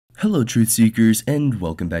Hello truth seekers, and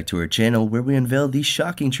welcome back to our channel where we unveil the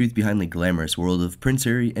shocking truth behind the glamorous world of Prince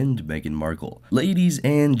Harry and Meghan Markle. Ladies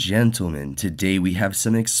and gentlemen, today we have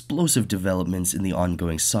some explosive developments in the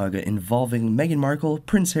ongoing saga involving Meghan Markle,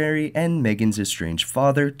 Prince Harry, and Meghan's estranged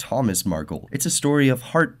father, Thomas Markle. It's a story of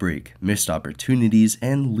heartbreak, missed opportunities,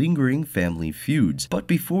 and lingering family feuds. But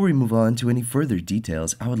before we move on to any further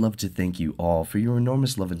details, I would love to thank you all for your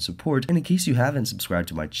enormous love and support, and in case you haven't subscribed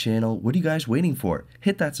to my channel, what are you guys waiting for?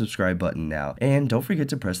 Hit that subscribe button now, and don't forget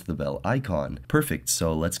to press the bell icon. Perfect,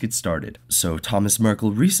 so let's get started. So Thomas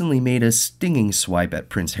Markle recently made a stinging swipe at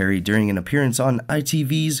Prince Harry during an appearance on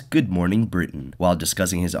ITV's Good Morning Britain. While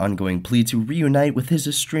discussing his ongoing plea to reunite with his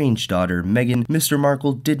estranged daughter Meghan, Mr.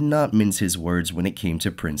 Markle did not mince his words when it came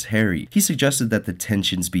to Prince Harry. He suggested that the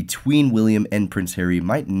tensions between William and Prince Harry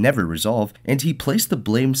might never resolve, and he placed the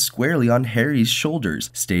blame squarely on Harry's shoulders,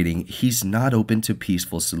 stating, "He's not open to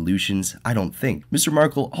peaceful solutions, I don't think." Mr.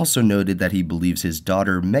 Markle also noted that he believes his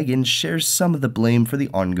daughter Meghan shares some of the blame for the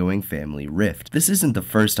ongoing family rift. This isn't the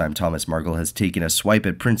first time Thomas Markle has taken a swipe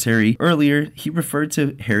at Prince Harry. Earlier, he referred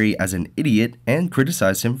to Harry as an idiot and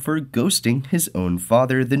criticized him for ghosting his own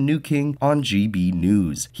father, the new king, on GB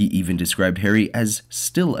News. He even described Harry as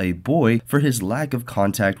still a boy for his lack of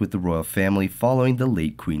contact with the royal family following the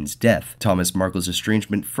late Queen's death. Thomas Markle's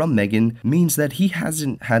estrangement from Meghan means that he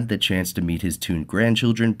hasn't had the chance to meet his two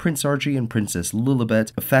grandchildren, Prince Archie and Princess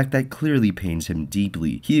Lilibet, a fact that clearly pains him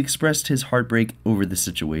deeply. He expressed his heartbreak over the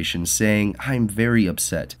situation, saying, "I'm very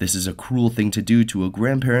upset. This is a cruel thing to do to a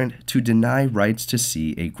grandparent, to deny rights to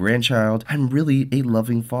see a grandchild. I'm really a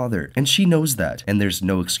loving father, and she knows that, and there's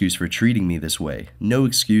no excuse for treating me this way. No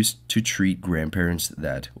excuse to treat grandparents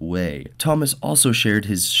that way." Thomas also shared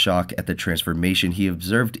his shock at the transformation he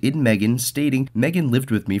observed in Meghan, stating, "Meghan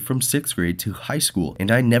lived with me from 6th grade to high school, and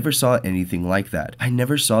I never saw anything like that. I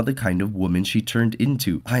never saw the kind of woman she turned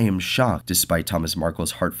into. I am shocked." Despite Thomas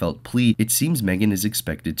Markle's heartfelt plea, it seems Meghan is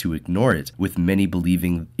expected to ignore it, with many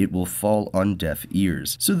believing it will fall on deaf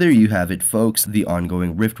ears. So there you have it, folks. The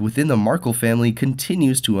ongoing rift within the Markle family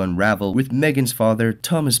continues to unravel, with Meghan's father,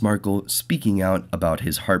 Thomas Markle, speaking out about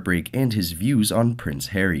his heartbreak and his views on Prince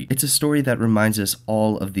Harry. It's a story that reminds us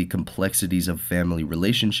all of the complexities of family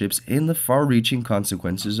relationships and the far-reaching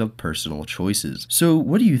consequences of personal choices. So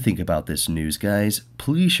what do you think about this news, guys?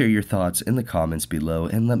 Please share your thoughts in the comments below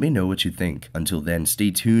and let me know what you think. Until then,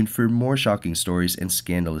 stay tuned for more shocking stories and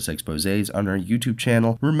scandalous exposés on our YouTube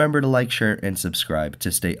channel. Remember to like, share, and subscribe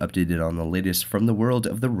to stay updated on the latest from the world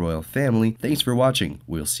of the royal family. Thanks for watching.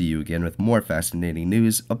 We'll see you again with more fascinating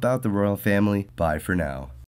news about the royal family. Bye for now.